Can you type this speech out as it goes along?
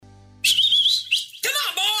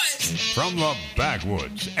From the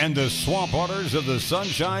backwoods and the swamp waters of the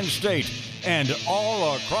Sunshine State and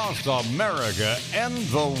all across America and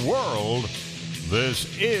the world,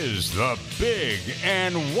 this is the Big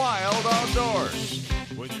and Wild Outdoors.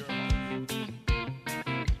 With your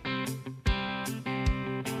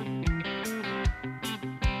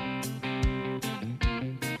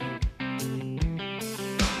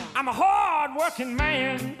I'm a hard-working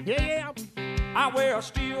man. Yeah. I wear a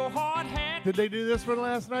steel hard hat. Did they do this one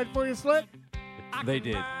last night for you, Slick? They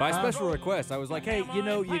did. By special request. I was like, hey,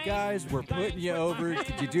 you guys, we're putting you over.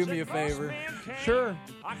 Could you do me a favor? Sure.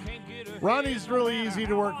 Ronnie's really easy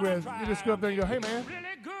to work with. You just go up there and go, hey, man.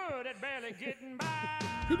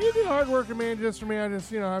 Can you do hard working, man, just for me?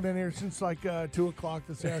 I've been here since like 2 o'clock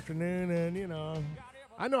this afternoon, and,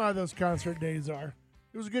 I know how those concert days are.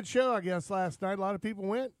 It was a good show, I guess, last night. A lot of people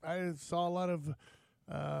went. I saw a lot of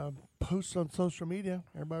posts on social media.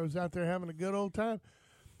 Everybody was out there having a good old time.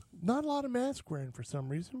 Not a lot of mask wearing for some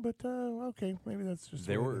reason, but okay, maybe that's just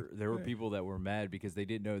there were people that were mad because they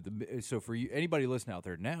didn't know so for you, anybody listening out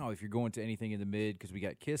there now, if you're going to anything in the mid, because we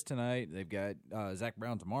got Kiss tonight, they've got Zach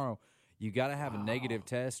Brown tomorrow, you got to have a negative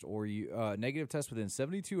test or negative test within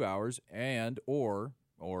 72 hours and or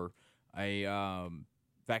a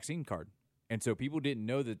vaccine card. And so people didn't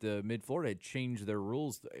know that the Mid-Florida had changed their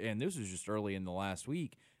rules, and this was just early in the last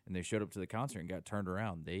week, and they showed up to the concert and got turned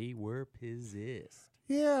around. They were pissed.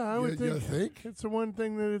 Yeah, I would You think, think? it's the one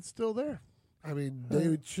thing that it's still there. I mean,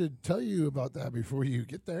 they should tell you about that before you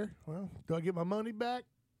get there. Well, do I get my money back?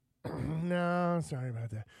 No, sorry about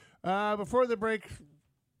that. Before the break,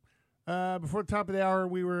 before the top of the hour,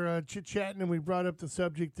 we were chit-chatting, and we brought up the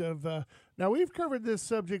subject of now, we've covered this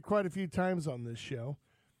subject quite a few times on this show,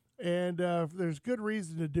 and there's good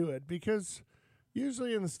reason to do it, because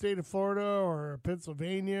usually in the state of Florida or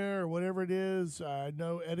Pennsylvania or whatever it is, I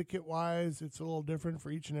know etiquette-wise it's a little different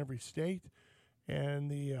for each and every state,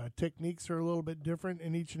 and the techniques are a little bit different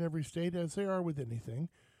in each and every state, as they are with anything.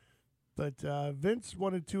 But Vince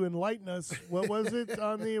wanted to enlighten us. What was it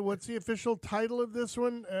on what's the official title of this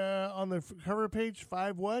one on the cover page?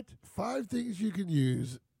 5 what? 5 things you can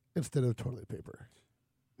use instead of toilet paper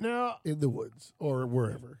Now, in the woods or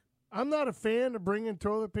wherever. I'm not a fan of bringing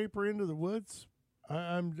toilet paper into the woods.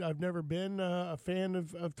 I've never been a fan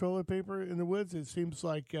of toilet paper in the woods. It seems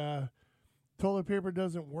like toilet paper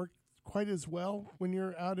doesn't work quite as well when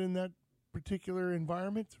you're out in that particular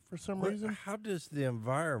environment for some reason. How does the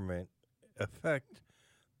environment affect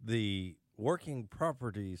the working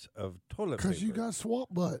properties of toilet paper? Because you got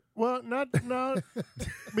swamp butt. Well, not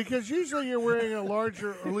because usually you're wearing a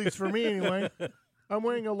larger, at least for me anyway, I'm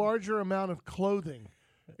wearing a larger amount of clothing,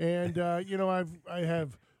 and I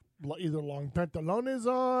have either long pantalones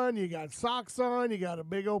on, you got socks on, you got a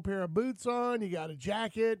big old pair of boots on, you got a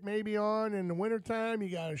jacket maybe on in the wintertime, you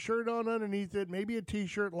got a shirt on underneath it, maybe a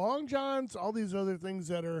T-shirt, long johns, all these other things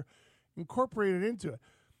that are incorporated into it.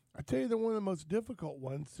 I tell you that one of the most difficult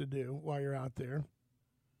ones to do while you're out there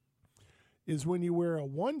is when you wear a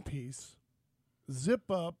one-piece,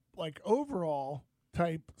 zip-up, like overall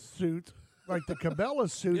type suit, like the Cabela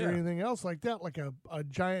suit or anything else like that, like a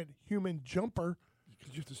giant human jumper.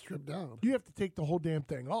 Because you have to strip down. You have to take the whole damn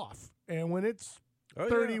thing off. And when it's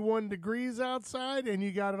 31 degrees outside and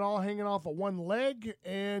you got it all hanging off of one leg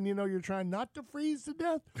and, you're trying not to freeze to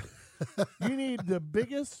death, you need the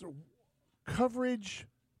biggest coverage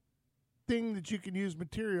thing that you can use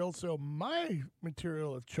material. So my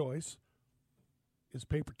material of choice is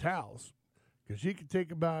paper towels, because you can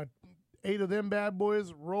take about 8 of them bad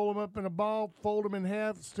boys, roll them up in a ball, fold them in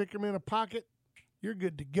half, stick them in a pocket. You're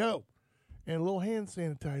good to go. And a little hand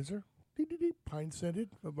sanitizer, pine scented,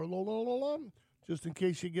 just in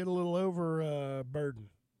case you get a little overburden,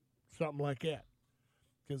 something like that.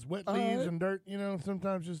 Because wet leaves and dirt,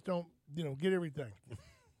 sometimes just don't, get everything.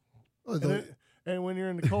 And when you're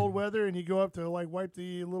in the cold weather and you go up to wipe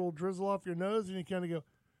the little drizzle off your nose, and you kind of go,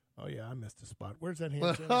 oh yeah, I missed a spot. Where's that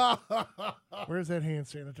hand sanitizer? Where's that hand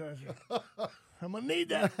sanitizer? I'm gonna need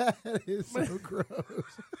that. That is so gross.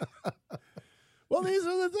 Well, these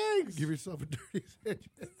are the things. Give yourself a dirty Sanchez.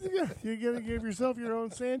 Yeah, you got to give yourself your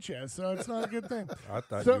own Sanchez, so it's not a good thing. I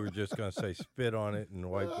thought you were just going to say spit on it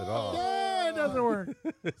and wipe it off. Yeah, it doesn't work.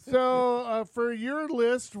 So for your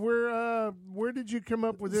list, where did you come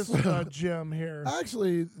up with this gem here?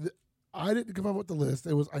 Actually, I didn't come up with the list.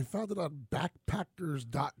 I found it on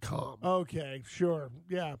backpackers.com. Okay, sure.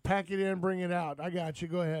 Yeah, pack it in, bring it out. I got you.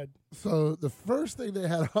 Go ahead. So the first thing they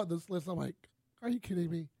had on this list, I'm like, are you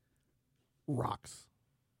kidding me? Rocks.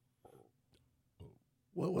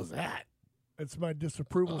 What was that? It's my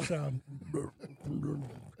disapproval sound.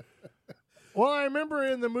 Well, I remember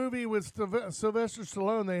in the movie with Sylvester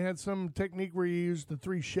Stallone, they had some technique where you used the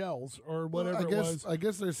 3 shells or whatever it was. I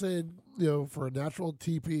guess they're saying, for a natural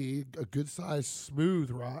TP, a good sized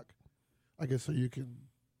smooth rock. I guess so you can.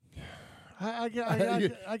 I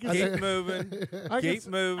can Keep moving. Keep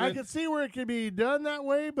moving. I can see where it could be done that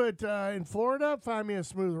way, but in Florida, find me a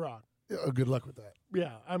smooth rock. Good luck with that.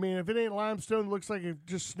 Yeah, I mean, if it ain't limestone, looks like it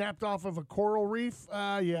just snapped off of a coral reef.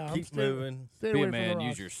 Yeah, Keep moving. Stay Be away a from the man. rocks.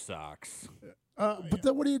 Use your socks. But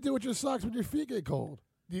then what do you do with your socks when your feet get cold?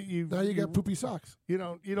 Now you got poopy socks.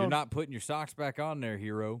 You You're don't not putting your socks back on there,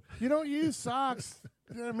 hero. you don't use socks.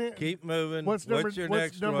 I mean, Keep moving. what's number? your what's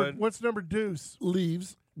next number? one? What's number deuce?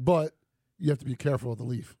 Leaves, but you have to be careful with the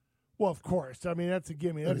leaf. Well, of course. I mean, that's a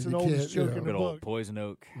gimme. That's mean, an you oldest can't, joke in the Good old book. poison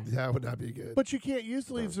oak. That would not be good. But you can't use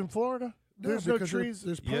the leaves in Florida. There's no because trees.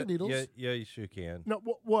 There's pine needles. Yeah, you sure can. No,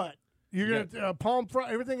 what? You're gonna palm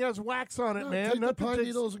front. Everything has wax on it, No, man. take the Nothing pine takes-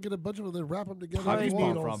 needles and get a bunch of them, then wrap them together. Pine I've used and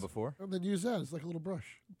needles. palm frond before. then use that. It's like a little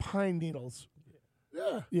brush. pine needles.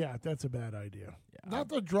 Yeah, Yeah, that's a bad idea. not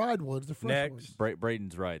the dried ones, the fresh Next. ones.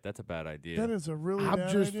 Braden's right. That's a bad idea. That is a really I'm bad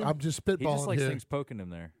just idea. I'm just He spitballing just likes here. things poking him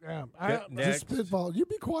there. Yeah, Next. Just spitballing. You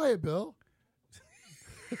be quiet, Bill.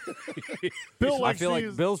 Bill I likes feel to like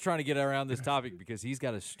use- Bill's trying to get around this topic because he's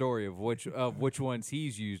got a story of which ones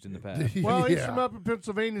he's used in the past. Well, he's Yeah. from up in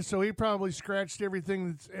Pennsylvania, so he probably scratched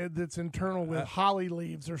everything that's internal with holly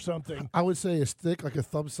leaves or something. I would say a stick, like a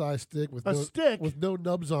thumb-sized stick with A no stick? with no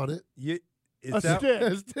nubs on it. Is A that, stick.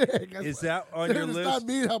 A stick. Is that on Dude, your it's list? not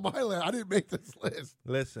me on my list. I didn't make this list.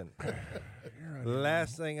 Listen, the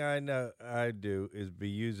last thing I know I do is be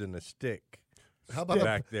using a stick. How about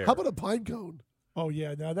Back there. How about a pine cone? Oh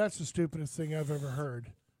yeah, now that's the stupidest thing I've ever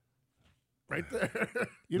heard. Right there.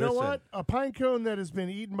 You know Listen. what? A pine cone that has been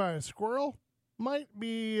eaten by a squirrel might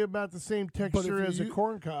be about the same texture if as a you-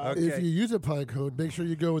 corn cob. Okay. If you use a pine cone, make sure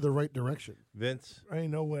you go in the right direction. Vince,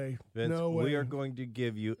 Ain't no way. Vince, no way. we are going to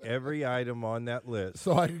give you every item on that list.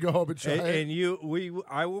 So I can go home and try And, it.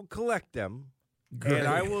 I will collect them, Great. and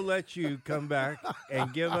I will let you come back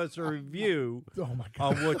and give us a review Oh my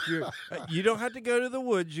god. on what you're. You don't have to go to the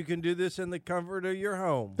woods. You can do this in the comfort of your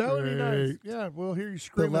home. That would be nice. Great. Yeah, we'll hear you The,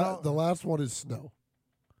 scream out. the last one is snow.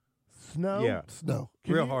 Snow? Yeah, Snow.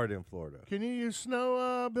 Can real you- hard in Florida. Can you use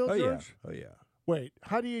snow, Bill Oh yeah, George? oh yeah. Wait,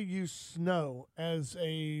 how do you use snow as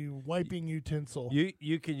a wiping utensil?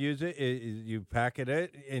 You can use it. You packet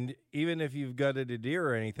it, and even if you've gutted a deer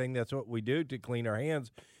or anything, that's what we do to clean our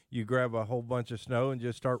hands. You grab a whole bunch of snow and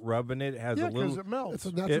just start rubbing it. It has yeah, a because little. it melts. It's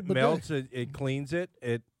a natural It bidet. melts. It cleans it.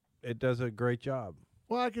 It does a great job.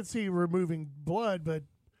 Well, I could see removing blood, but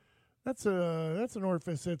that's an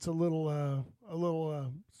orifice that's a little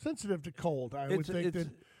sensitive to cold. I would think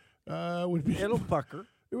that would be It'll pucker.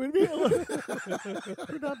 it would be a little, it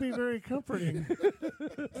would not be very comforting.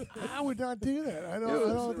 I would not do that. I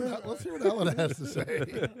don't think. Let's hear what Alan has to say.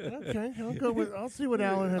 Okay, I'll see what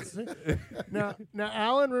Alan has to say. Now,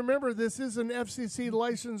 Alan, remember this is an FCC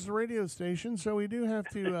licensed radio station, so we do have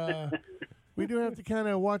to kind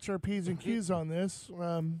of watch our P's and Q's on this.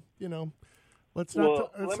 Let's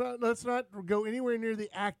not go anywhere near the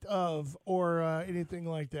act of or anything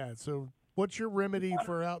like that. So, what's your remedy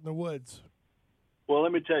for out in the woods? Well,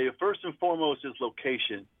 let me tell you, first and foremost is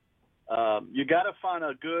location. You got to find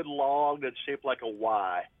a good log that's shaped like a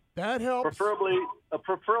Y, That helps.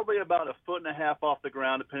 preferably about 1.5 foot off the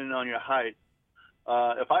ground, depending on your height.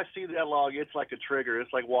 If I see that log, it's like a trigger.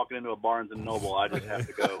 It's like walking into a Barnes and Noble. I just have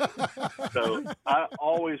to go. So I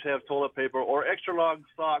always have toilet paper or extra long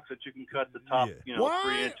socks that you can cut the top, Why?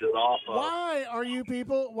 3 inches off of. Why are you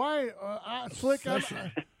people? Why, Slick?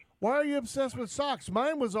 Why are you obsessed with socks?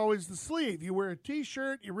 Mine was always the sleeve. You wear a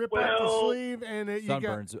T-shirt, you rip out the Well, sleeve, and you got.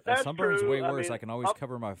 Sunburns. That's Sunburns true. way I worse. I, mean, can always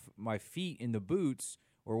cover my feet in the boots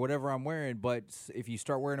or whatever I'm wearing. But if you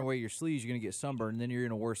start wearing away your sleeves, you're gonna get sunburned. And then you're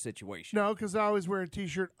in a worse situation. No, because I always wear a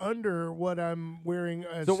T-shirt under what I'm wearing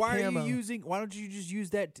as So why camo. are you using? Why don't you just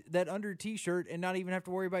use that under T-shirt and not even have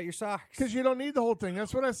to worry about your socks? Because you don't need the whole thing.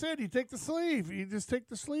 That's what I said. You take the sleeve. You just take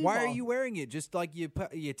the sleeve Why are off. you wearing it? Just like you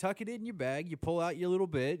tuck it in your bag, you pull out your little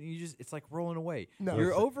bit, and it's like rolling away. No.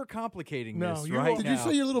 You're overcomplicating No, this you right won't- Did you now.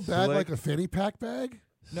 say your little bag Slick. like a fanny pack bag?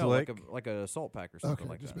 No, Slick. like a salt pack or something Okay,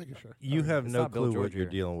 like just that. making sure. You have It's no not Bill clue George what you're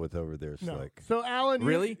here. dealing with over there, No. Slick. So Alan,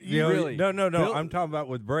 Really? You know, Really? No. Bill- I'm talking about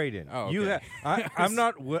with Braden. Oh, You okay. I'm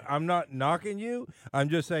not knocking you. I'm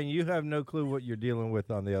just saying you have no clue what you're dealing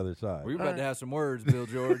with on the other side. We're about to have some words, Bill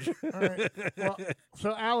George. All right. Well,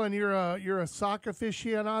 so Alan, you're a sock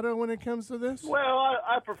aficionado when it comes to this. Well,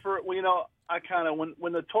 I prefer. Well, I kind of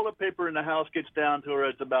when the toilet paper in the house gets down to where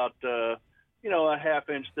it's about a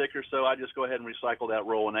half-inch thick or so, I just go ahead and recycle that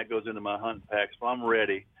roll, and that goes into my hunting pack. So I'm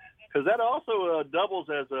ready. because that also doubles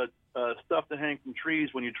as a stuff to hang from trees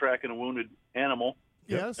when you're tracking a wounded animal.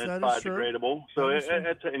 Yes, It's that is true. biodegradable, so That is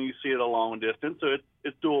true. and you see it a long distance, so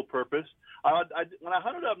it's dual purpose. When I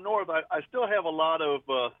hunted up north, I still have a lot of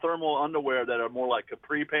thermal underwear that are more like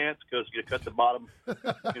capri pants because you cut the bottom,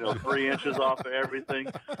 3 inches off of everything.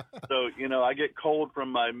 So I get cold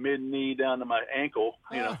from my mid knee down to my ankle.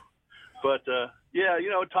 But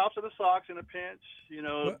tops of the socks in a pinch.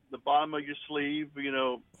 The bottom of your sleeve.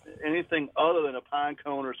 Anything other than a pine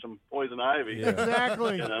cone or some poison ivy. Yeah.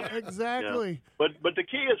 Exactly. Exactly. But the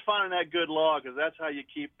key is finding that good log because that's how you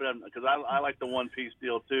keep them. Because I like the one piece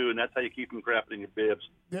deal too, and that's how you keep them crapping in your bibs.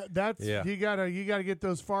 You gotta get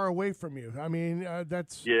those far away from you. I mean,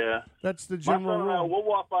 that's the My general son and I, rule. we'll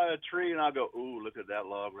walk by a tree and I'll go, ooh, look at that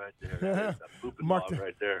log right there. That's a pooping log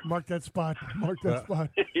right there. Mark that spot. Mark that spot.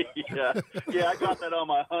 yeah, I got that on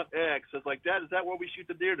my Hunt X. It's like, Dad, is that where we shoot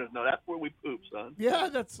the deer? No, that's where we poop, son. Yeah,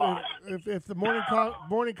 that's if the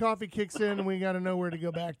morning coffee kicks in, we got to know where to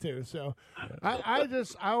go back to. So, I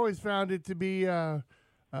always found it to be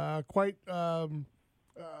quite.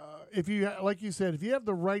 If you like you said, if you have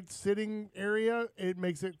the right sitting area, it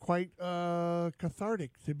makes it quite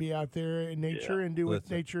cathartic to be out there in nature and do what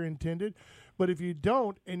nature intended. But if you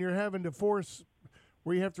don't, and you're having to force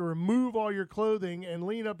where you have to remove all your clothing and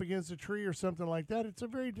lean up against a tree or something like that, it's a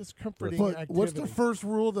very discomforting activity. What's the first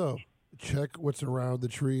rule, though? Check what's around the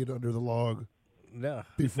tree and under the log No.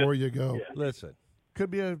 before you go. Listen.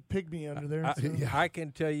 Could be a pygmy under there. I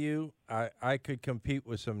can tell you, I could compete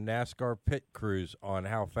with some NASCAR pit crews on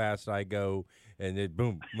how fast I go, and then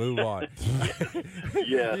boom, move on.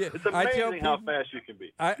 It's amazing how fast you can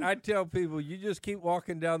be. I tell people, you just keep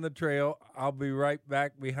walking down the trail. I'll be right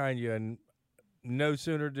back behind you, and no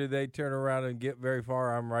sooner do they turn around and get very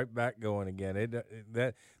far, I'm right back going again.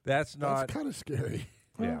 That's kind of scary.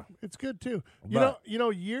 Yeah, it's good too. But-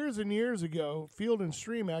 Years and years ago, Field and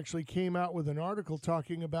Stream actually came out with an article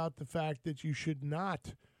talking about the fact that you should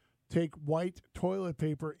not take white toilet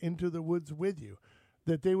paper into the woods with you.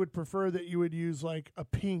 That they would prefer that you would use like a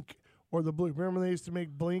pink or the blue. Remember they used to make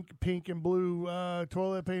pink and blue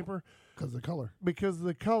toilet paper? Because of the color. Because of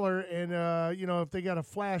the color. And, if they got a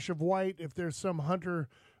flash of white, if there's some hunter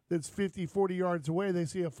that's 50, 40 yards away, they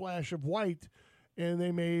see a flash of white, and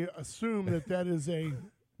they may assume that is a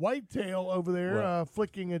whitetail over there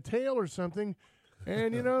flicking a tail or something.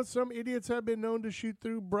 And, some idiots have been known to shoot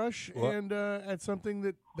through brush and at something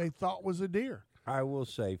that they thought was a deer. I will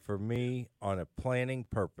say, for me, on a planning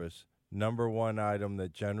purpose, number one item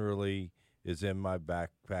that generally is in my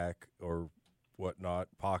backpack or whatnot,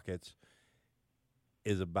 pockets,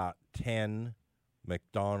 is about 10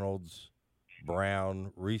 McDonald's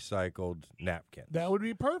brown recycled napkins. That would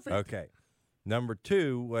be perfect. Okay. Number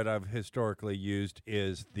two, what I've historically used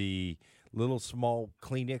is the little small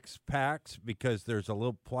Kleenex packs because there's a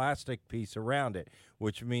little plastic piece around it,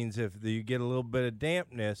 which means if you get a little bit of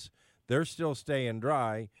dampness, they're still staying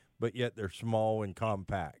dry, but yet they're small and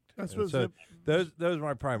compact. That's And what so those are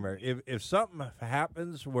my primary. If something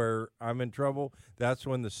happens where I'm in trouble, that's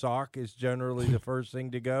when the sock is generally the first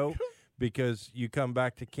thing to go, because you come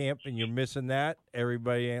back to camp and you're missing that.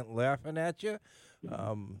 Everybody ain't laughing at you.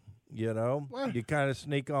 You kind of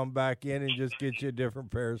sneak on back in and just get you a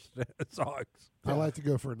different pair of socks. I like to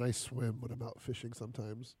go for a nice swim when I'm out fishing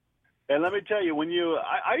sometimes. And let me tell you,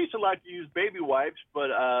 I used to like to use baby wipes,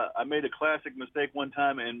 but I made a classic mistake one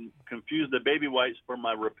time and confused the baby wipes for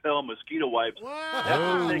my Repel mosquito wipes. Wow. That's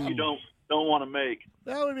a mistake you don't want to make.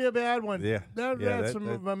 That would be a bad one. Yeah. That's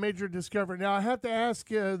a major discovery. Now, I have to ask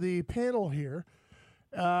the panel here,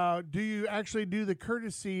 do you actually do the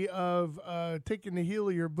courtesy of taking the heel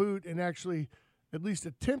of your boot and actually at least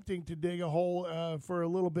attempting to dig a hole for a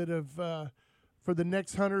little bit of for the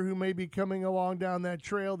next hunter who may be coming along down that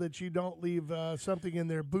trail, that you don't leave something in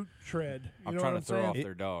their boot tread? I'm trying to throw off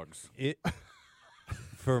their dogs.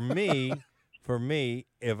 For me,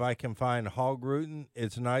 if I can find hog rooting,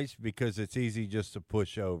 it's nice because it's easy just to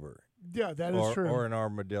push over. Yeah, that is true. Or an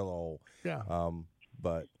armadillo hole. Yeah.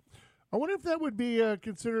 But I wonder if that would be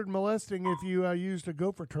considered molesting if you used a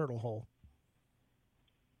gopher turtle hole.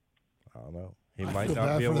 I don't know. He might feel not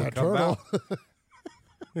bad be for able to that come turtle. out.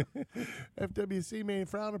 FWC may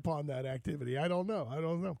frown upon that activity. I don't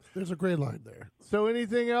know. There's a gray line there. So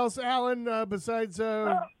anything else, Alan, besides...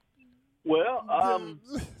 Well,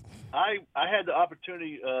 I had the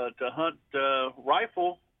opportunity to hunt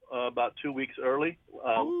rifle about 2 weeks early,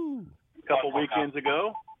 a couple weekends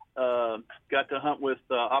ago. Got to hunt with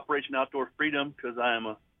Operation Outdoor Freedom because I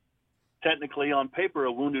am technically on paper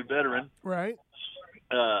a wounded veteran. Right.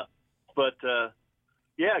 But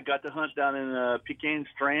got to hunt down in Pecan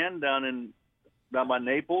Strand, down in down by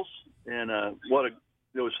Naples, and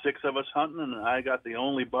there was 6 of us hunting, and I got the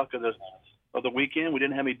only buck of the weekend. We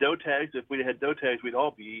didn't have any doe tags. If we'd had doe tags, we'd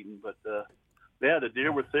all be eaten. But yeah, the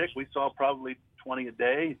deer were thick. We saw probably 20 a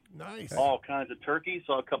day. Nice. All kinds of turkeys.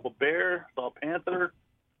 Saw a couple bear. Saw a panther.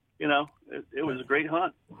 You know, it was a great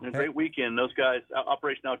hunt and a great weekend. Those guys,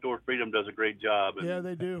 Operation Outdoor Freedom, does a great job. And, Yeah,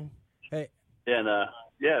 they do. Hey, and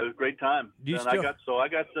yeah, it was a great time. Do you and still-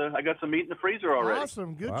 I got some meat in the freezer already.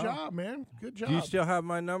 Awesome. Good Wow. job, man. Good job. do you still have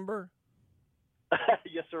my number?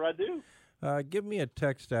 Yes, sir, I do. Give me a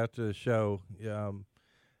text after the show,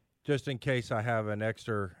 just in case I have an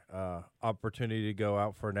extra opportunity to go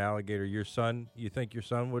out for an alligator. You think your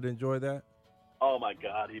son would enjoy that? Oh my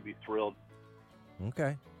God, he'd be thrilled.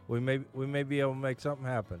 Okay, we may be able to make something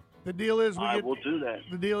happen. The deal is I will do that.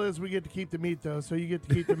 The deal is we get to keep the meat, though, so you get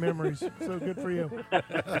to keep the memories. So good for you.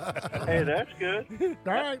 Hey, that's good.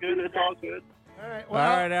 All right. Good. It's all good. All right. All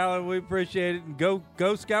Well, right, Alan, we appreciate it, and go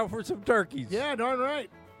scout for some turkeys. Yeah, darn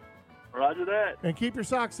right. Roger that. And keep your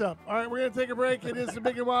socks up. All right, we're going to take a break. It is the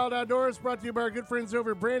Big and Wild Outdoors, brought to you by our good friends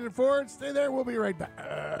over at Brandon Ford. Stay there. We'll be right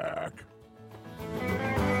back.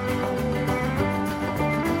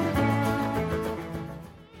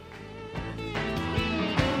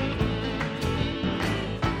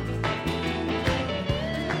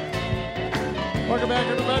 Welcome back,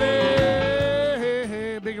 everybody.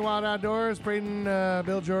 Hey, Big and Wild Outdoors. Braden,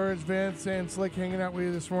 Bill George, Vince, and Slick hanging out with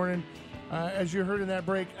you this morning. As you heard in that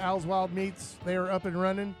break, Al's Wild Meats, they are up and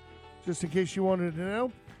running. Just in case you wanted to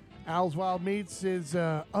know, Al's Wild Meats is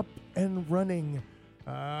up and running.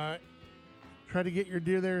 Try to get your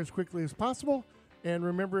deer there as quickly as possible. And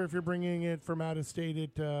remember, if you're bringing it from out of state,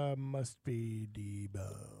 it must be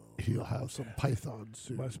deboned. He'll have some pythons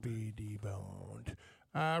soon. Must be deboned.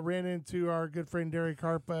 Ran into our good friend Derek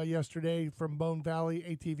Harp yesterday from Bone Valley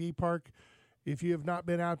ATV Park. If you have not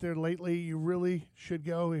been out there lately, you really should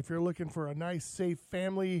go. If you're looking for a nice, safe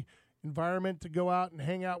family environment to go out and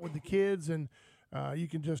hang out with the kids, and you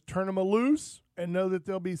can just turn them loose and know that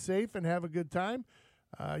they'll be safe and have a good time,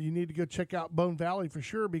 you need to go check out Bone Valley for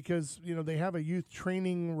sure, because they have a youth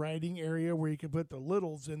training riding area where you can put the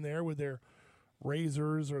littles in there with their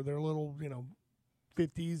razors or their little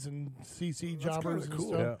 50s and CC jobbers and cool.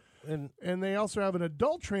 stuff. Yeah. And they also have an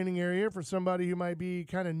adult training area for somebody who might be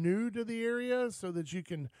kind of new to the area, so that you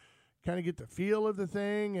can kind of get the feel of the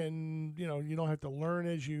thing, and you don't have to learn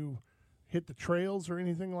as you hit the trails or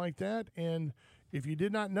anything like that. And if you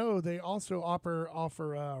did not know, they also offer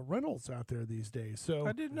rentals out there these days. So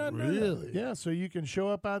I did not know that. Really? yeah, so you can show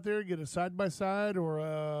up out there, get a side-by-side or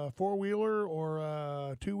a four-wheeler or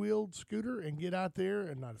a two-wheeled scooter and get out there,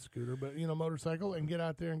 and not a scooter, but, motorcycle, and get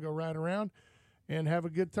out there and go ride around and have a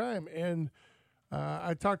good time. And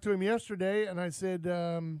I talked to him yesterday, and I said,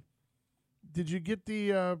 did you get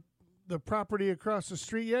the property across the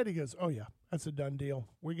street yet? He goes, oh, yeah, that's a done deal.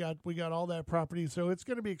 We got all that property, so it's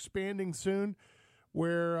going to be expanding soon,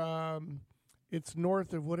 where it's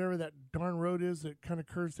north of whatever that darn road is that kind of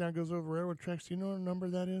curves down, goes over railroad tracks. Do you know what number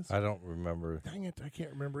that is? I don't remember. Dang it, I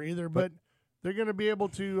can't remember either. But they're going to be able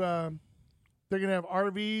to. They're going to have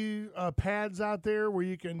RV pads out there where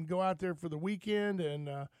you can go out there for the weekend and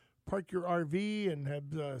park your RV and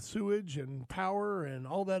have sewage and power and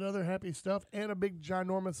all that other happy stuff, and a big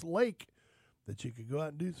ginormous lake that you could go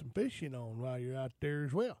out and do some fishing on while you're out there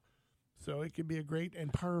as well. So it could be a great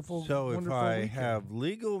and powerful, So if wonderful I weekend. have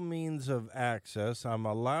legal means of access, I'm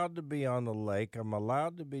allowed to be on the lake. I'm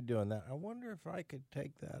allowed to be doing that. I wonder if I could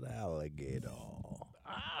take that alligator.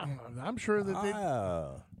 I'm sure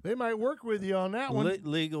that they might work with you on that one.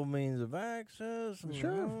 Legal means of access.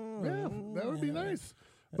 Sure. Yeah, that would be nice.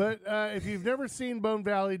 But if you've never seen Bone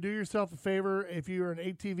Valley, do yourself a favor. If you're an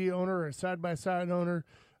ATV owner or a side-by-side owner,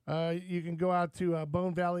 you can go out to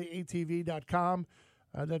bonevalleyatv.com.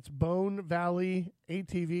 That's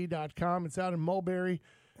bonevalleyatv.com. It's out in Mulberry,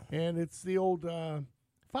 and it's the old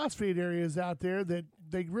phosphate areas out there that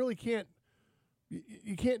they really can't.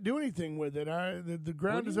 You can't do anything with it. The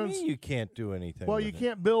ground What is do you mean you can't do anything? well, with you it?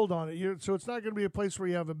 can't build on it. So it's not going to be a place where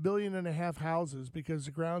you have 1.5 billion houses, because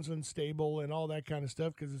the ground's unstable and all that kind of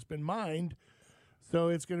stuff, because it's been mined. So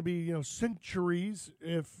it's going to be centuries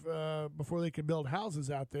before they can build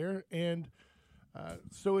houses out there. And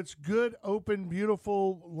so it's good, open,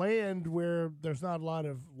 beautiful land where there's not a lot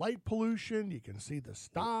of light pollution. You can see the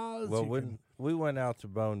stars. Well, when we went out to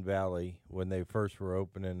Bone Valley when they first were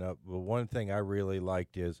opening up, the one thing I really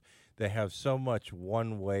liked is they have so much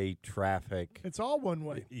one-way traffic. it's all one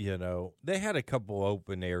way. They had a couple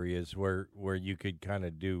open areas where you could kind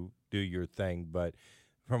of do your thing, but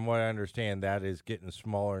from what I understand, that is getting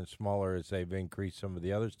smaller and smaller as they've increased some of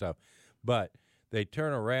the other stuff. But they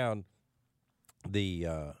turn around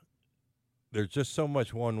there's just so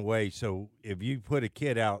much one way. So if you put a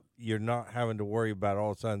kid out, you're not having to worry about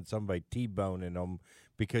all of a sudden somebody T-boning them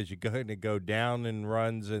because you're going to go down in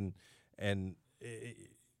runs and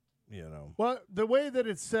you know. Well, the way that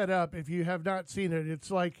it's set up, if you have not seen it,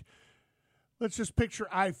 it's like, let's just picture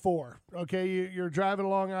I-4. Okay, you're driving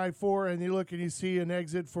along I-4 and you look and you see an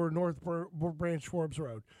exit for North Branch Forbes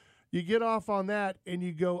Road. You get off on that and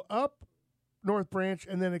you go up North Branch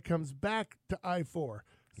and then it comes back to I-4.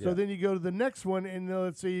 So then you go to the next one, and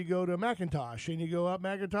let's say you go to McIntosh, and you go up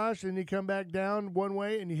McIntosh, and you come back down one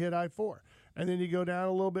way, and you hit I-4. And then you go down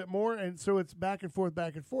a little bit more, and so it's back and forth,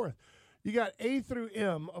 back and forth. You got A through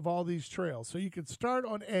M of all these trails. So you could start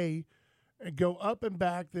on A and go up and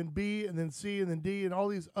back, then B, and then C, and then D, and all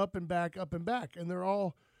these up and back, and they're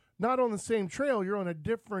all not on the same trail. You're on a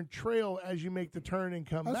different trail as you make the turn and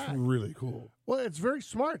come back. That's really cool. Well, it's very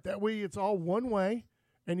smart. That way it's all one way.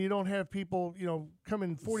 And you don't have people,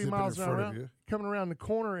 coming 40 Zipping miles in an front hour, of you. coming around the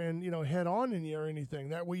corner and, head on in you or anything.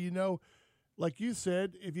 That way, like you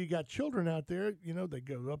said, if you got children out there, they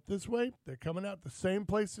go up this way. They're coming out the same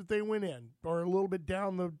place that they went in or a little bit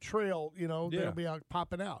down the trail, they'll be out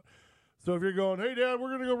popping out. So if you're going, hey, Dad, we're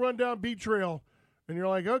going to go run down B Trail. And you're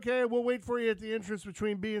like, okay, we'll wait for you at the entrance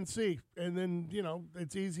between B and C. And then,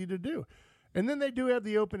 it's easy to do. And then they do have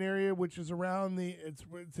the open area, which is around it's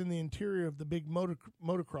in the interior of the big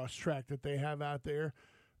motocross track that they have out there.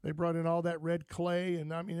 They brought in all that red clay,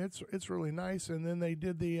 and I mean it's really nice. And then they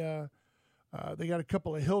did they got a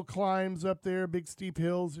couple of hill climbs up there, big steep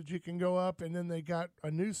hills that you can go up. And then they got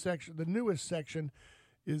a new section. The newest section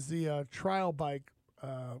is the trial bike,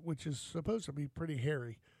 which is supposed to be pretty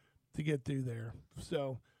hairy to get through there.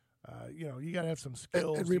 So. You got to have some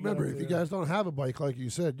skills. And remember, if you guys don't have a bike, like you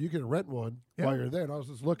said, you can rent one while you're there. And I was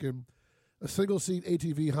just looking, a single-seat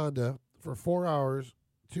ATV Honda for 4 hours,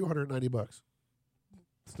 $290.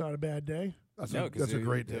 It's not a bad day. That's a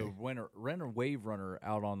great day. Rent a Wave Runner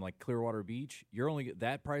out on like Clearwater Beach.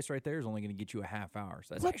 That price right there is only going to get you a half hour.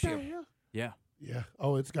 So that's what actually the hell? Yeah. Yeah.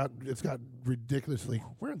 Oh, it's got ridiculously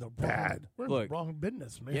We're in the bad. We're in the wrong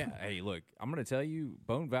business, man. Yeah. Hey, look, I'm going to tell you,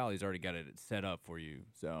 Bone Valley's already got it set up for you.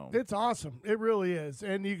 So it's awesome. It really is.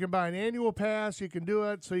 And you can buy an annual pass. You can do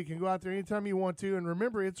it so you can go out there anytime you want to. And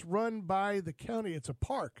remember, it's run by the county. It's a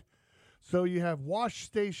park. So you have wash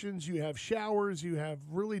stations, you have showers, you have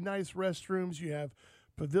really nice restrooms, you have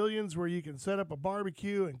pavilions where you can set up a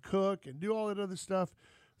barbecue and cook and do all that other stuff.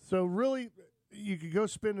 So really, you could go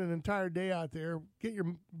spend an entire day out there, get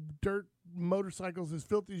your dirt motorcycles as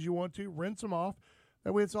filthy as you want to, rinse them off.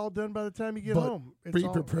 That way it's all done by the time you get home. Be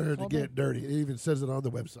prepared to get dirty. It even says it on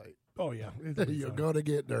the website. Oh, yeah. You're going to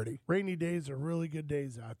get dirty. Rainy days are really good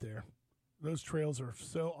days out there. Those trails are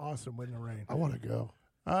so awesome when the rain. I want to go.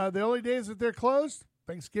 The only days that they're closed,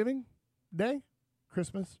 Thanksgiving Day,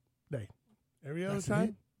 Christmas Day. Every other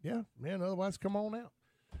time, yeah, man, otherwise come on out.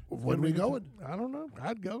 When are we going? I don't know.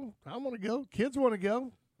 I'd go. I want to go. Kids want to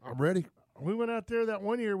go. I'm ready. We went out there that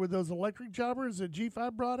one year with those electric jobbers that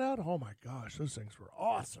G5 brought out. Oh, my gosh, those things were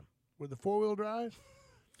awesome. With the four-wheel drive.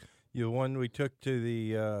 The one we took to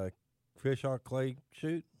the fish on clay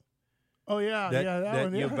shoot? Oh, yeah. That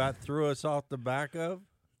one. You about threw us off the back of?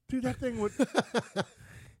 Dude, that thing would...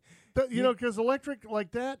 because electric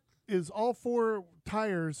like that is all four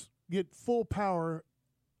tires get full power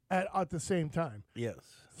at the same time. Yes.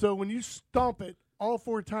 So when you stomp it, all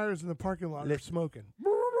four tires in the parking lot are smoking.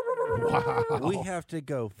 Wow. We have to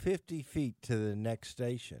go 50 feet to the next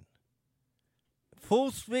station.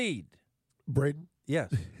 Full speed. Braden?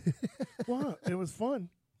 Yes. Wow, it was fun.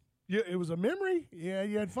 Yeah, it was a memory. Yeah,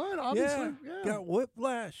 you had fun, obviously. Yeah. Got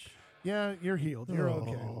whiplash. Yeah, you're healed. You're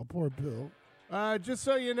okay. Oh, poor Bill. Just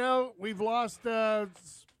so you know, we've lost,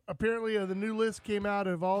 apparently the new list came out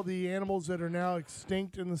of all the animals that are now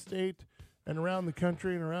extinct in the state and around the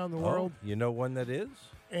country and around the world. You know when that is?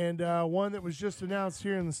 And one that was just announced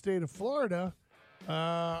here in the state of Florida,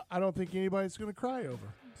 I don't think anybody's going to cry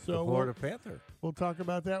over. So the Florida Panther. We'll talk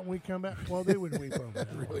about that when we come back. Well, they would weep over that.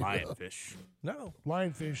 Lionfish. No.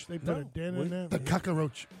 Lionfish. They put a dent in that. The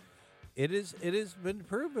cockroach. It has been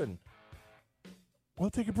proven. We'll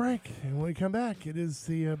take a break, and when we come back, it is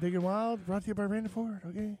the Big and Wild, brought to you by Randy Ford.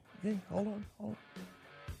 Okay, hold on.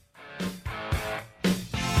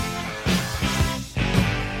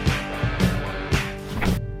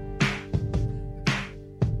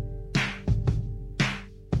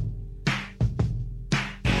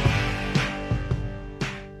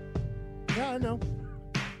 Yeah, I know.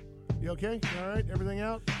 You okay? All right? Everything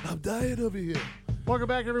out? I'm dying over here. Welcome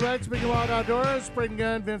back, everybody. It's Big and Wild Outdoors. Spring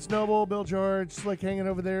Gun, Vince Noble, Bill George, Slick hanging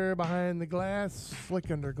over there behind the glass,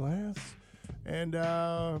 Slick under glass. And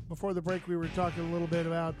before the break, we were talking a little bit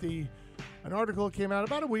about an article that came out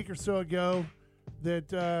about a week or so ago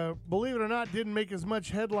that, believe it or not, didn't make as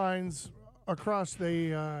much headlines across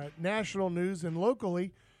the national news and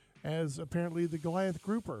locally as apparently the Goliath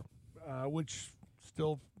grouper, which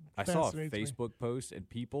still I saw a fascinates me. Facebook post, and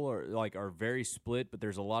people are very split. But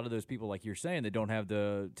there's a lot of those people, like you're saying, that don't have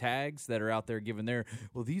the tags that are out there giving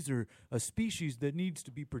these are a species that needs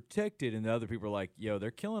to be protected, and the other people are like, yo,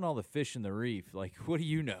 they're killing all the fish in the reef. Like, what do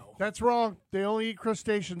you know? That's wrong. They only eat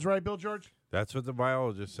crustaceans, right, Bill George? That's what the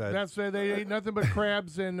biologist said. That's they eat nothing but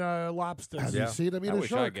crabs and lobsters. Have Yeah. you seen them eat I a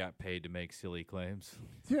wish I shark? got paid to make silly claims.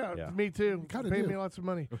 Yeah, me too. kinda Paid do. me lots of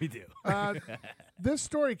money. We do. This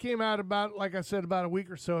story came out like I said, about a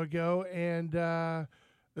week or so ago, and the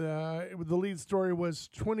lead story was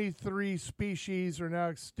 23 species are now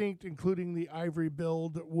extinct, including the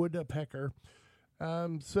ivory-billed woodpecker.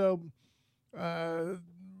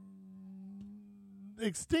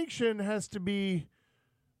 Extinction has to be.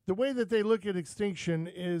 The way that they look at extinction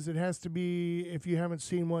is it has to be, if you haven't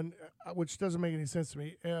seen one, which doesn't make any sense to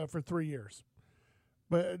me, for 3 years.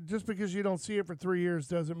 But just because you don't see it for 3 years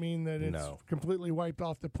doesn't mean that it's No. completely wiped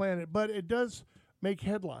off the planet. But it does make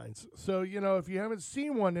headlines. So, if you haven't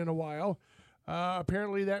seen one in a while,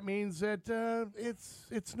 apparently that means that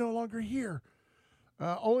it's no longer here.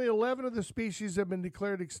 Only 11 of the species have been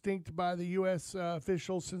declared extinct by the U.S.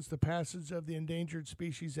 Officials since the passage of the Endangered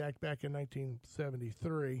Species Act back in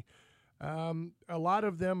 1973. A lot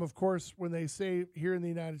of them, of course, when they say here in the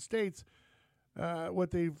United States, what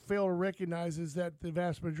they fail to recognize is that the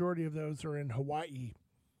vast majority of those are in Hawaii.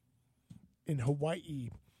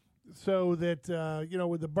 So that,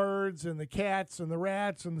 with the birds and the cats and the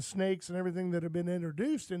rats and the snakes and everything that have been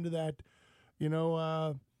introduced into that,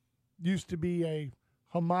 used to be a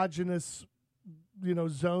homogeneous,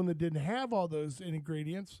 zone that didn't have all those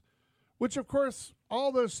ingredients, which, of course,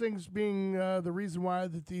 all those things being the reason why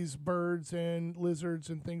that these birds and lizards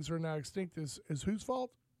and things are now extinct is whose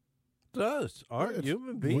fault? Us, aren't It's-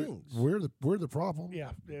 human beings. We're the problem.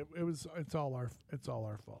 Yeah, it's all our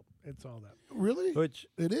fault. It's all that. Really? Which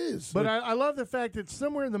It is. But I love the fact that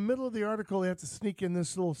somewhere in the middle of the article they have to sneak in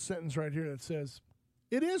this little sentence right here that says,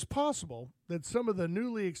 "It is possible that some of the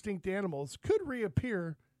newly extinct animals could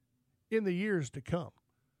reappear in the years to come."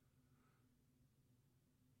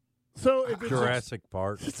 So if it's Jurassic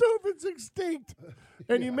Park. so if it's extinct,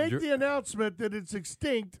 and you make the announcement that it's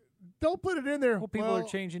extinct, don't put it in there. Well, people are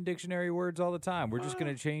changing dictionary words all the time. We're just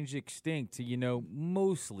going to change extinct to,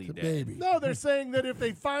 mostly dead. Maybe. No, they're saying that if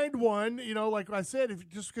they find one, like I said, if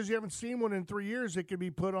just because you haven't seen one in 3 years, it could be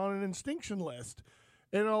put on an extinction list.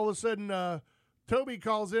 And all of a sudden, Toby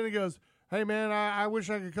calls in and goes, "Hey, man, I wish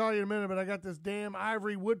I could call you in a minute, but I got this damn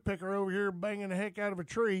ivory woodpecker over here banging the heck out of a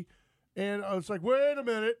tree." And I was like, "Wait a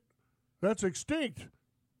minute, that's extinct."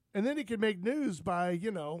 And then he could make news by,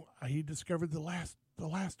 he discovered the last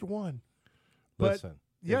one. But Listen,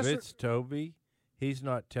 yes, if it's Toby, he's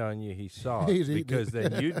not telling you he saw He's it eating because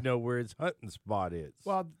it. then you'd know where his hunting spot is.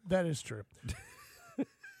 well, that is true.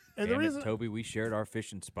 And Damn it, Toby, we shared our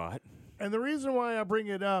fishing spot. And the reason why I bring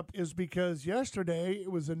it up is because yesterday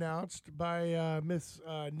it was announced by Miss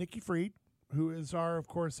Nikki Fried, who is our, of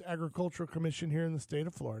course, Agricultural Commission here in the state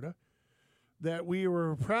of Florida, that we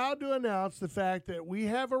were proud to announce the fact that we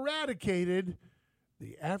have eradicated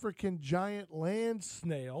the African giant land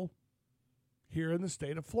snail here in the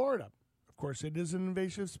state of Florida. Of course, it is an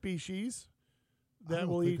invasive species I that don't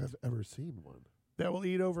will think eat I've ever seen one. that will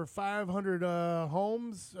eat over 500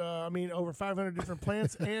 homes. Over 500 different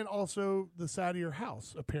plants, and also the side of your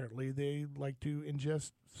house. Apparently, they like to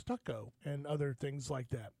ingest stucco and other things like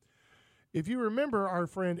that. If you remember our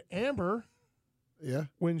friend Amber, Yeah.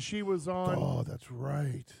 when she was on Oh, that's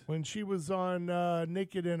right.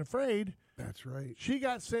 Naked and Afraid, That's right. she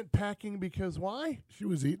got sent packing because why? She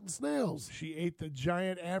was eating snails. She ate the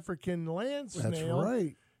giant African land That's snail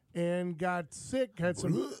right. and got sick, had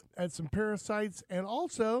some parasites, and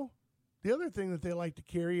also the other thing that they like to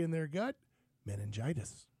carry in their gut,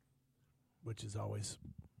 meningitis, which is always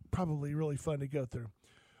probably really fun to go through.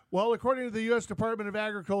 Well, according to the U.S. Department of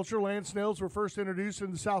Agriculture, land snails were first introduced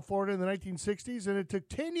into South Florida in the 1960s, and it took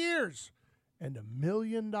 10 years and $1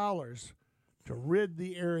 million to rid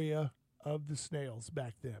the area of the snails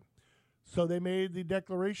back then. So they made the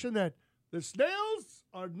declaration that the snails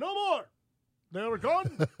are no more. They are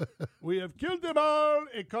gone. We have killed them all.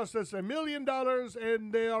 It cost us $1 million,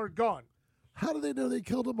 and they are gone. How do they know they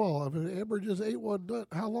killed them all? I mean, Amber just ate one nut.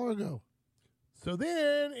 How long ago? So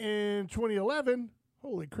then in 2011,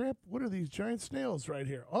 holy crap, what are these giant snails right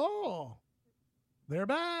here? Oh, they're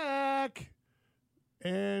back.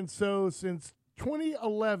 And so since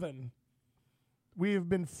 2011, we have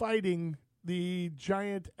been fighting the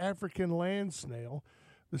giant African land snail.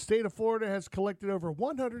 The state of Florida has collected over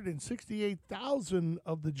 168,000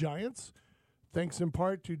 of the giants, thanks in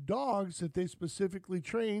part to dogs that they specifically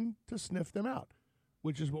train to sniff them out,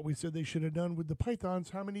 which is what we said they should have done with the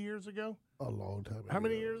pythons how many years ago? A long time ago. How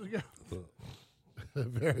many years ago? A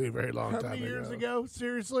very, very long time ago. How many years ago?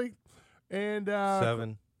 Seriously? And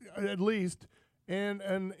 7. at least. And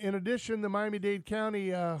in addition, the Miami-Dade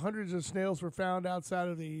County, hundreds of snails were found outside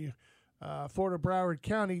of the Florida Broward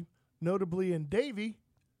County, notably in Davie,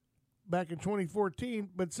 back in 2014.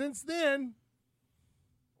 But since then,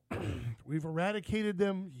 we've eradicated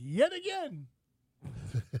them yet again.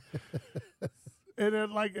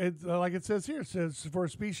 And like it says here, it says for a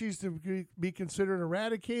species to be considered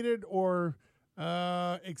eradicated or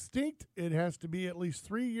extinct, it has to be at least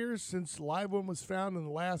 3 years since the live one was found, and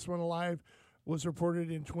the last one alive was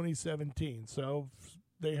reported in 2017. So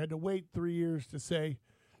they had to wait 3 years to say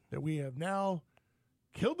that we have now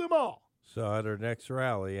killed them all. So at our next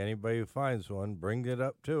rally, anybody who finds one, bring it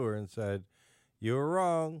up to her and said, "You were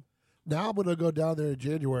wrong." Now I'm going to go down there in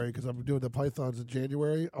January because I'm doing the pythons in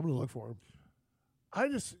January. I'm going to look for them. I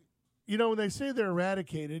just, when they say they're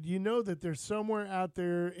eradicated, you know that there's somewhere out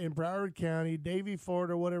there in Broward County, Davie,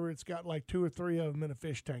 Florida, whatever, it's got like 2 or 3 of them in a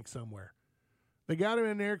fish tank somewhere. They got them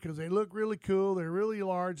in there because they look really cool. They're really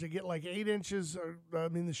large. They get like 8 inches.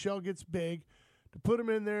 The shell gets big. To put them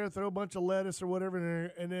in there, throw a bunch of lettuce or whatever in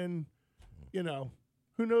there, and then,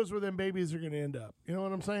 who knows where them babies are going to end up. You know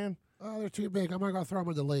what I'm saying? Oh, they're too big. I'm not going to throw them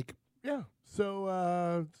in the lake. Yeah.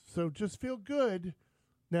 So just feel good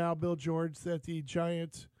now, Bill George, that the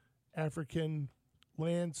giant African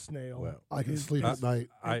land snail. Well, I can sleep at night.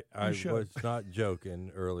 I was not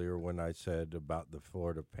joking earlier when I said about the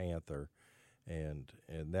Florida panther, and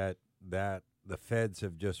that the feds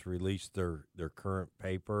have just released their current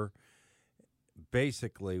paper.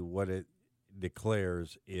 Basically, what it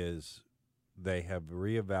declares is they have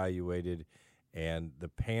reevaluated, and the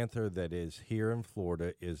panther that is here in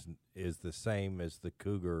Florida is the same as the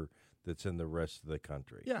cougar that's in the rest of the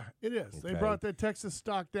country. Yeah, it is. Okay. They brought that Texas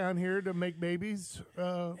stock down here to make babies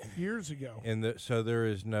years ago. And so there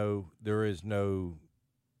is no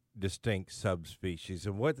distinct subspecies.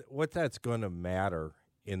 And what that's going to matter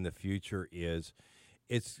in the future is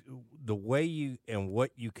it's the way you and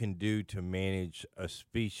what you can do to manage a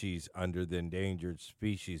species under the Endangered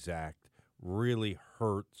Species Act really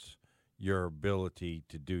hurts your ability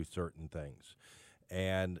to do certain things.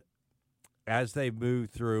 And as they move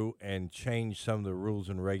through and change some of the rules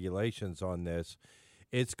and regulations on this,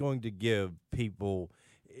 it's going to give people,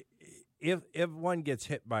 if one gets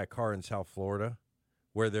hit by a car in South Florida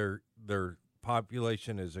where their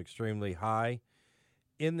population is extremely high,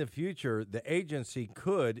 in the future, the agency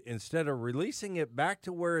could, instead of releasing it back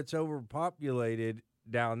to where it's overpopulated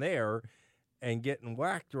down there and getting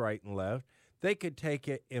whacked right and left, they could take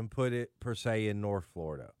it and put it, per se, in North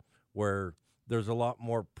Florida, where there's a lot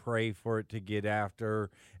more prey for it to get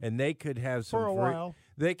after, and they could have some for a while.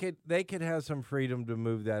 They could have some freedom to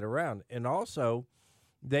move that around, and also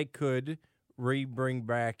they could bring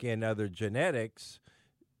back in other genetics.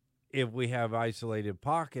 If we have isolated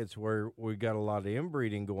pockets where we got a lot of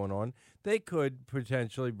inbreeding going on, they could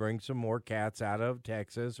potentially bring some more cats out of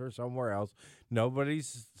Texas or somewhere else.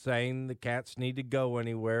 Nobody's saying the cats need to go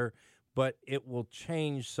anywhere, but it will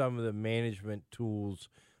change some of the management tools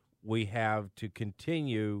we have to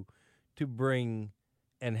continue to bring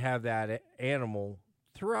and have that animal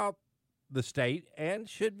throughout the state and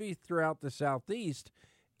should be throughout the Southeast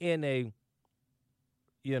in a,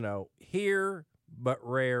 here but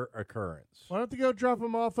rare occurrance. Why don't they go drop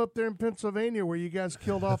them off up there in Pennsylvania where you guys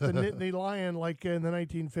killed off the Nittany lion like in the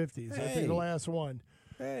 1950s? I think the last one.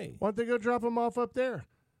 Hey. Why don't they go drop them off up there?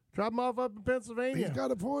 Drop them off up in Pennsylvania. He's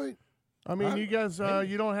got a point. I mean, you guys,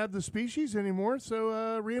 you don't have the species anymore,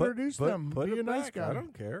 so reintroduce them. Put Be a it nice back. guy. I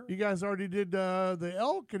don't care. You guys already did the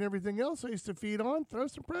elk and everything else I used to feed on. Throw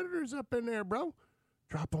some predators up in there, bro.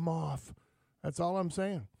 Drop them off. That's all I'm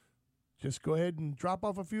saying. Just go ahead and drop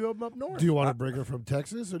off a few of them up north. Do you want to bring her from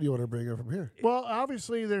Texas or do you want to bring her from here? Well,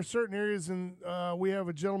 obviously, there's certain areas, and we have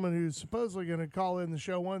a gentleman who's supposedly going to call in the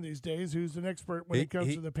show one of these days who's an expert when it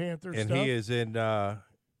comes to the panther and stuff.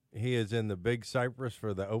 he is in the Big Cypress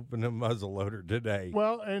for the open and muzzle loader today.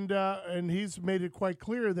 Well, and he's made it quite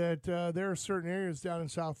clear that there are certain areas down in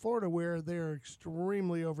South Florida where they're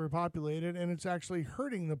extremely overpopulated, and it's actually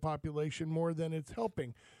hurting the population more than it's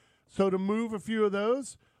helping. So to move a few of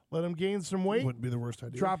those, let them gain some weight. Wouldn't be the worst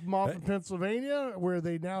idea. Drop them off in Pennsylvania, where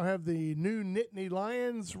they now have the new Nittany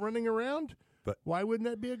lions running around. But why wouldn't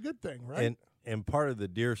that be a good thing, right? and part of the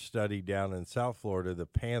deer study down in South Florida, the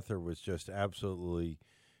panther was just absolutely,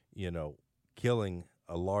 killing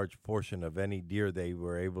a large portion of any deer they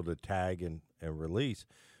were able to tag and release.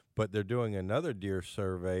 But they're doing another deer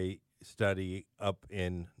survey study up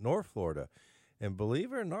in North Florida. And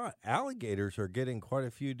believe it or not, alligators are getting quite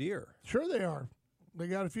a few deer. Sure they are. They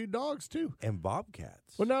got a few dogs, too. And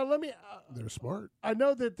bobcats. Well, now, let me... They're smart. I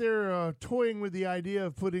know that they're toying with the idea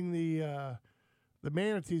of putting the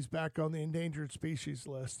manatees back on the endangered species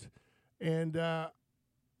list. And I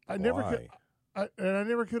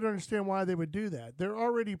never could understand why they would do that. They're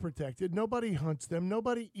already protected. Nobody hunts them.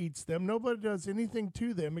 Nobody eats them. Nobody does anything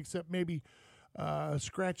to them except maybe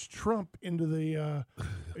scratch Trump into the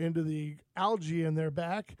algae in their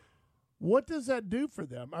back. What does that do for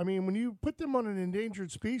them? I mean, when you put them on an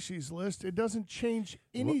endangered species list, it doesn't change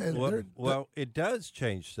anything. Well, it does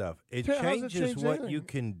change stuff. It How does it changes change what anything? you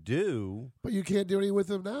can do. But you can't do anything with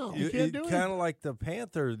them now. You can't do Kind of like the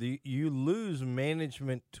panther. You lose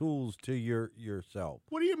management tools to yourself.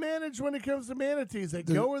 What do you manage when it comes to manatees? They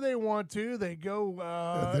go where they want to. They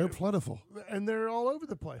go. They're plentiful. And they're all over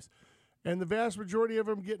the place. And the vast majority of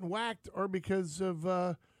them getting whacked are because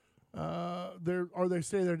of they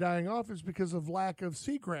say they're dying off is because of lack of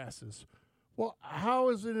seagrasses. Well, how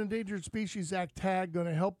is an Endangered Species Act tag going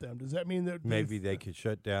to help them? Does that mean that Maybe they could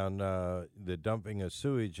shut down the dumping of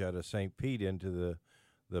sewage out of St. Pete into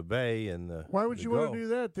the bay and the. Why would the you Gulf. want to do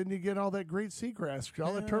that? Then you get all that great seagrass.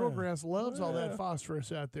 All the turtle grass loves all that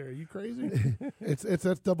phosphorus out there. Are you crazy? It's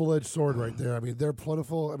that double-edged sword right there. I mean, they're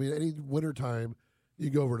plentiful. I mean, any wintertime, you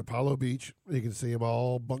go over to Palo Beach, you can see them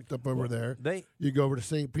all bunked up over there. You go over to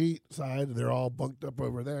St. Pete side, and they're all bunked up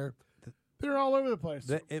over there. They're all over the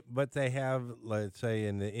place. But they have, let's say,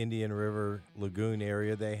 in the Indian River Lagoon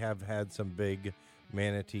area, they have had some big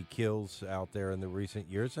manatee kills out there in the recent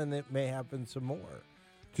years, and it may happen some more.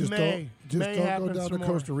 Just don't go down to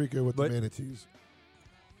Costa Rica with the manatees.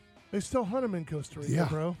 They still hunt them in Costa Rica,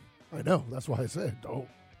 bro. I know. That's why I said don't.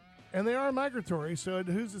 And they are migratory, so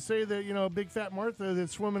who's to say that, a big fat Martha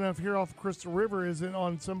that's swimming up here off Crystal River isn't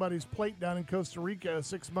on somebody's plate down in Costa Rica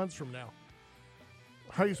 6 months from now?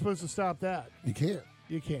 How are you supposed to stop that? You can't.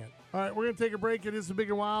 You can't. All right, we're going to take a break. It is the Big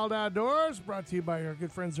and Wild Outdoors, brought to you by our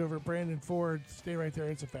good friends over at Brandon Ford. Stay right there.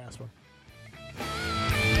 It's a fast one.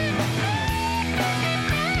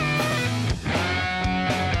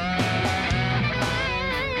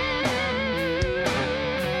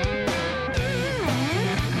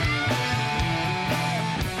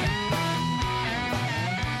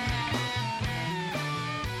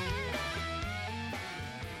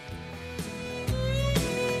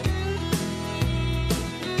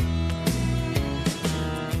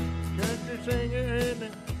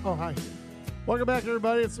 Oh, hi. Welcome back,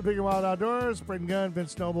 everybody. It's the Big and Wild Outdoors. Braden Gunn,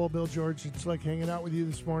 Vince Noble, Bill George. It's like hanging out with you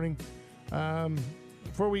this morning.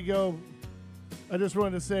 Before we go, I just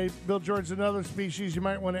wanted to say, Bill George, another species you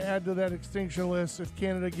might want to add to that extinction list if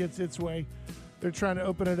Canada gets its way. They're trying to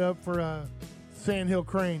open it up for sandhill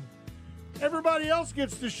crane. Everybody else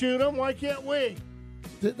gets to shoot them. Why can't we?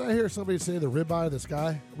 Didn't I hear somebody say the ribeye of the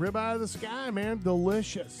sky? Ribeye of the sky, man.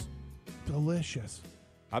 Delicious. Delicious.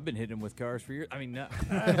 I've been hitting them with cars for years. I mean, no.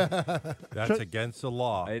 That's against the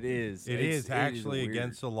law. It is. It is actually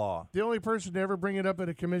against the law. The only person to ever bring it up at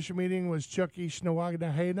a commission meeting was Chucky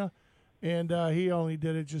Schnawaganahena, and he only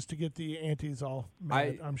did it just to get the aunties all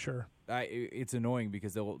mad, I'm sure. It's annoying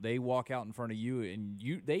because they walk out in front of you and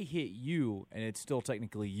they hit you, and it's still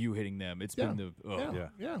technically you hitting them. It's been the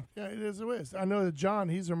yeah, it is. It is. I know that John,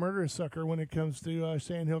 he's a murder sucker when it comes to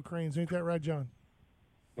sandhill cranes. Ain't that right, John?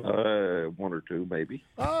 One or two, maybe.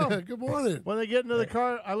 Oh, good morning. When they get into the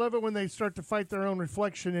car, I love it when they start to fight their own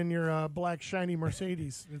reflection in your black shiny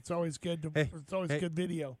Mercedes. It's always good. Good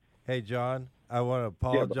video. Hey, John, I want to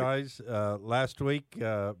apologize. Last week,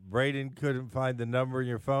 Braden couldn't find the number in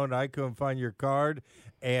your phone. I couldn't find your card,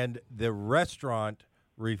 and the restaurant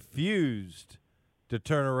refused to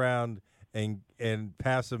turn around and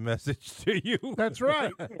pass a message to you. That's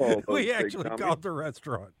right. We actually called the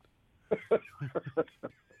restaurant.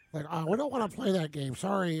 Like, we don't want to play that game.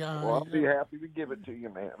 Sorry. Well, I'll be happy to give it to you,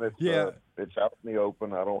 man. It's out in the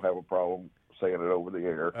open. I don't have a problem saying it over the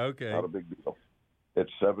air. Okay. Not a big deal.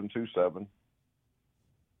 It's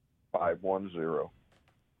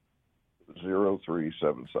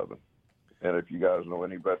 727-510-0377. And if you guys know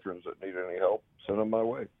any veterans that need any help, send them my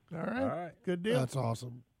way. All right. Good deal. That's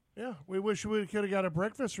awesome. Yeah, we wish we could have got a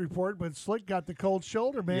breakfast report, but Slick got the cold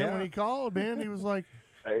shoulder, man. When he called, man, he was like,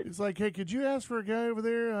 "He's like, hey, could you ask for a guy over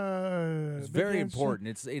there?" It's very important.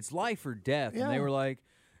 It's life or death, and they were like,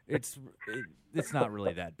 "It's not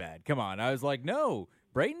really that bad. Come on." I was like, "No,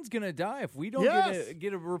 Braden's going to die if we don't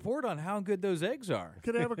get a report on how good those eggs are.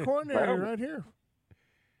 Could have a coronary right here.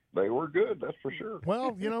 They were good, that's for sure.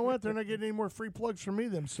 Well, you know what? They're not getting any more free plugs from me,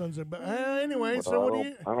 them sons of... anyway, so what do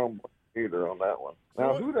you... I don't either on that one.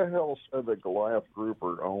 Now, who the hell said that Goliath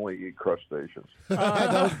grouper only eat crustaceans?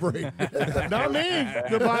 That was Braden. Not me.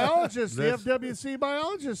 The biologist, the FWC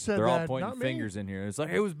biologist said that. They're all pointing fingers in here. It's like,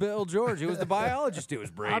 it was Bill George. It was the biologist. It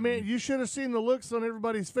was Braden. I mean, you should have seen the looks on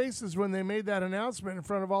everybody's faces when they made that announcement in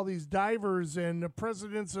front of all these divers and the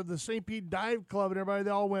presidents of the St. Pete Dive Club and everybody.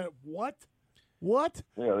 They all went, what? What?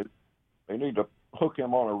 Yeah, they need to hook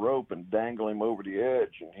him on a rope and dangle him over the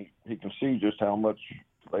edge, and he can see just how much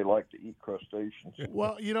they like to eat crustaceans.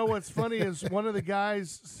 Well, you know what's funny is one of the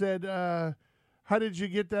guys said, how did you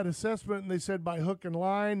get that assessment? And they said by hook and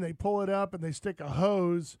line. They pull it up and they stick a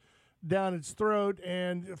hose down its throat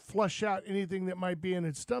and flush out anything that might be in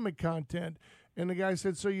its stomach content. And the guy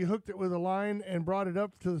said, so you hooked it with a line and brought it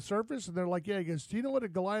up to the surface? And they're like, yeah. He goes, do you know what a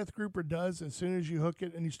Goliath grouper does as soon as you hook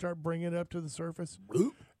it and you start bringing it up to the surface?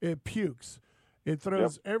 It pukes. It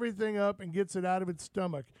throws everything up and gets it out of its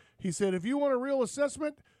stomach. He said, if you want a real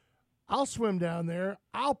assessment, I'll swim down there.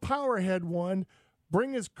 I'll powerhead one,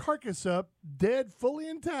 bring his carcass up, dead, fully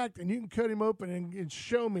intact, and you can cut him open and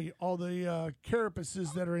show me all the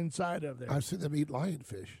carapaces that are inside of there. I've seen them eat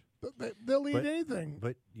lionfish. They'll eat anything.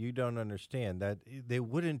 But you don't understand that they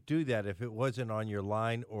wouldn't do that if it wasn't on your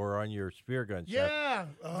line or on your spear gun shot. Yeah.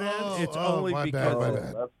 It's only because my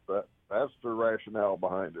bad. That's the rationale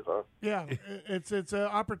behind it, huh? Yeah, it's an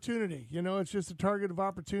opportunity. You know, it's just a target of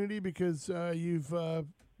opportunity because you've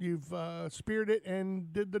speared it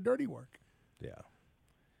and did the dirty work. Yeah.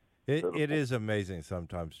 It is amazing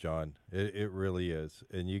sometimes, John. It really is.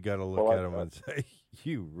 And you got to look at them and say,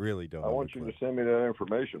 you really don't. I want you to send me that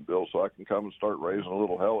information, Bill, so I can come and start raising a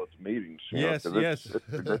little hell at the meetings. Yes.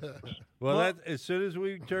 Well, as soon as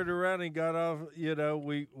we turned around and got off,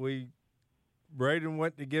 we Braden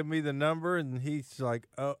went to give me the number, and he's like,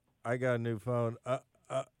 oh, I got a new phone. I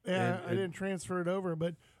didn't transfer it over,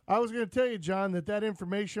 but I was going to tell you, John, that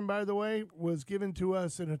information, by the way, was given to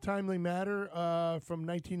us in a timely manner from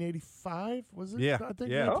 1985, was it? Yeah. I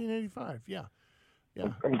think 1985, yeah.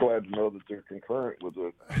 I'm glad to know that they're concurrent with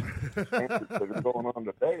the answers that are going on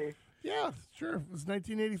today. Yeah, sure. It was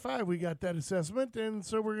 1985 we got that assessment, and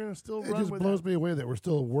so we're going to still run with it. It just blows me away that we're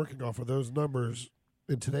still working off of those numbers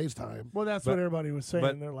in today's time. Well, that's what everybody was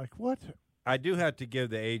saying. They're like, what? I do have to give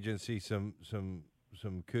the agency some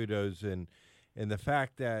kudos in the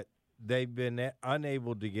fact that they've been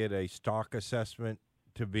unable to get a stock assessment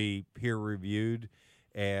to be peer reviewed.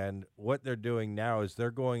 And what they're doing now is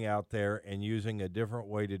they're going out there and using a different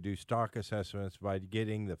way to do stock assessments by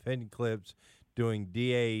getting the fin clips, doing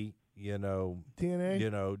DNA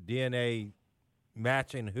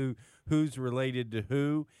matching who's related to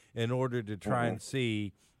who in order to try and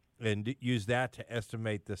see and use that to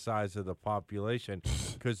estimate the size of the population.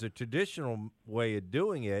 Because the traditional way of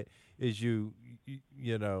doing it is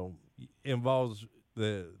involves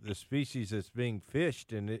the species that's being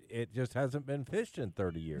fished, and it just hasn't been fished in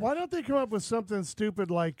 30 years. Why don't they come up with something stupid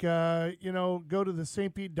like, go to the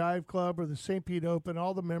St. Pete Dive Club or the St. Pete Open,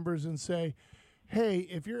 all the members, and say, hey,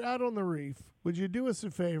 if you're out on the reef, would you do us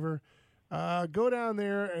a favor? Go down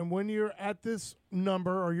there, and when you're at this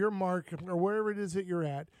number or your mark or wherever it is that you're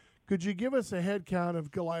at, could you give us a head count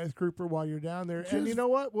of Goliath grouper while you're down there? And you know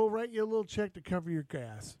what? We'll write you a little check to cover your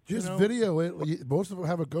gas. Just video it. Most of them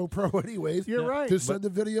have a GoPro anyways. You're right. Just send the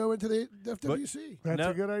video into the FWC. That's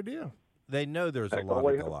a good idea. They know there's a lot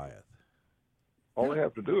of Goliath. All they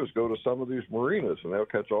have to do is go to some of these marinas, and they'll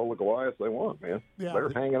catch all the Goliath they want, man. Yeah. They're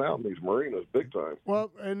hanging out in these marinas big time.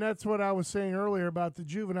 Well, and that's what I was saying earlier about the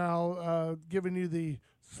juvenile giving you the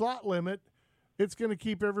slot limit. It's going to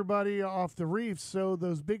keep everybody off the reefs, so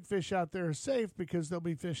those big fish out there are safe because they'll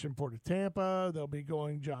be fishing Port of Tampa, they'll be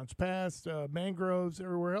going Johns Pass, mangroves,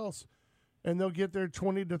 everywhere else, and they'll get their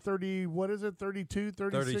 20 to 30, 32,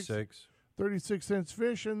 36 cents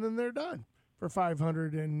fish, and then they're done for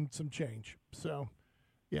 500 and some change. So,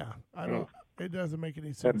 yeah, it doesn't make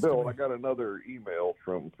any sense. And Bill, I got another email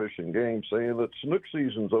from Fish and Game saying that snook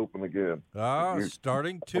season's open again.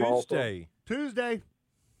 Starting Tuesday.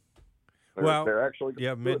 They're actually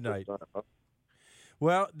midnight. Time, huh?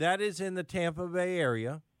 Well, that is in the Tampa Bay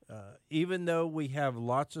area. Even though we have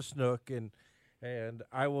lots of snook, and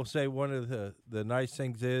I will say one of the nice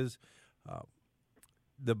things is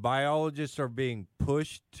the biologists are being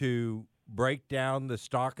pushed to break down the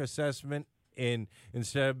stock assessment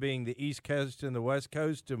instead of being the East Coast and the West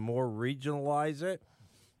Coast to more regionalize it.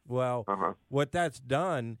 Well, what that's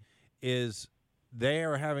done is they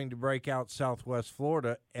are having to break out Southwest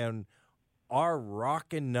Florida, and our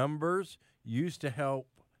rocking numbers used to help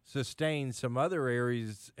sustain some other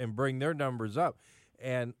areas and bring their numbers up.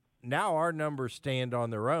 And now our numbers stand on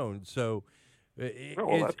their own. So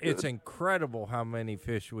it's incredible how many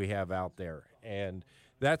fish we have out there. And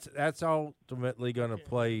that's ultimately going to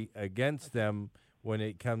play against them when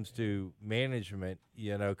it comes to management,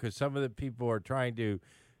 because some of the people are trying to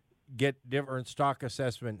get different stock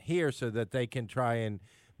assessment here so that they can try and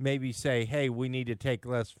maybe say, hey, we need to take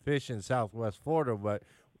less fish in Southwest Florida, but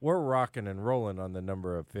we're rocking and rolling on the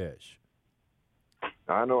number of fish.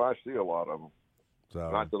 I know I see a lot of them. So,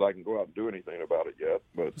 not that I can go out and do anything about it yet,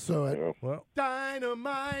 but well,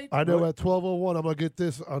 dynamite. I know at 12:01 I'm gonna get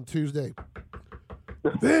this on Tuesday.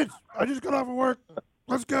 Vince, I just got off of work.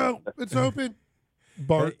 Let's go. It's open.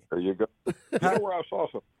 Bart. There you go. You know where I saw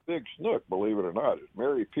some big snook, believe it or not, is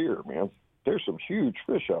Mary Pier, man. There's some huge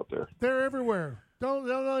fish out there. They're everywhere. Don't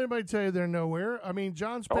let anybody tell you they're nowhere. I mean,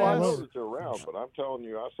 John's Pass. I know that they're around, but I'm telling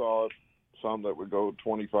you, I saw some that would go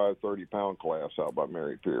 25, 30-pound class out by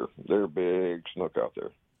Mary Pier. They're big snook out there.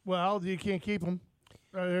 Well, you can't keep them.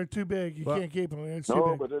 They're too big. You can't keep them. It's too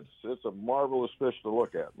big. But it's a marvelous fish to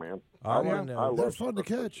look at, man. I love They're fun to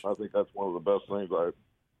catch. I think that's one of the best things I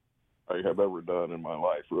have ever done in my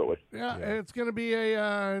life, really. Yeah. It's gonna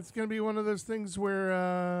be one of those things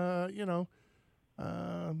where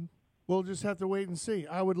we'll just have to wait and see.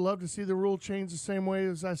 I would love to see the rule change the same way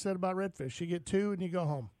as I said about redfish. You get 2 and you go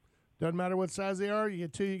home. Doesn't matter what size they are. You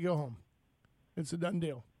get 2, you go home. It's a done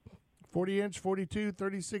deal. 40-inch, 42,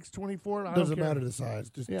 36, 24. Doesn't matter the size.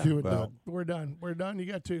 Just 2 and done. We're done. We're done.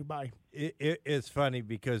 You got 2. Bye. It's funny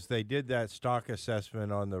because they did that stock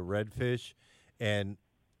assessment on the redfish, and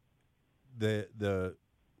the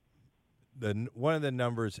one of the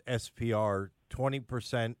numbers, SPR,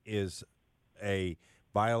 20% is a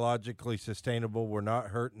biologically sustainable. We're not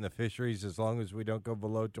hurting the fisheries as long as we don't go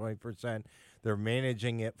below 20%. They're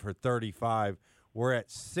managing it for 35. We're at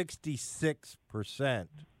 66%.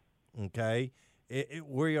 Okay,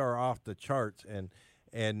 we are off the charts,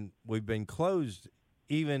 and we've been closed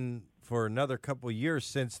even for another couple of years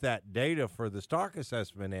since that data for the stock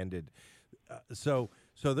assessment ended. So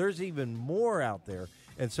there's even more out there.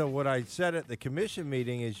 And so what I said at the commission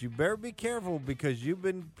meeting is you better be careful because you've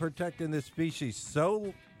been protecting this species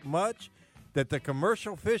so much that the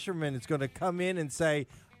commercial fisherman is going to come in and say,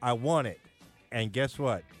 I want it. And guess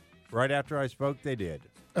what? Right after I spoke, they did.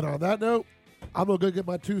 And on that note, I'm going to go get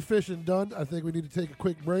my 2 fishing done. I think we need to take a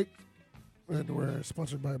quick break. And we're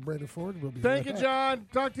sponsored by Brandon Ford. We'll be Thank right you, back. John.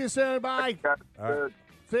 Talk to you soon. Bye.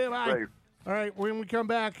 See you. Bye. Safe. All right. When we come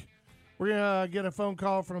back, we're going to get a phone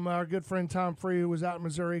call from our good friend Tom Free, who was out in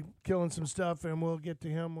Missouri killing some stuff, and we'll get to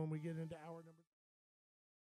him when we get into hour number.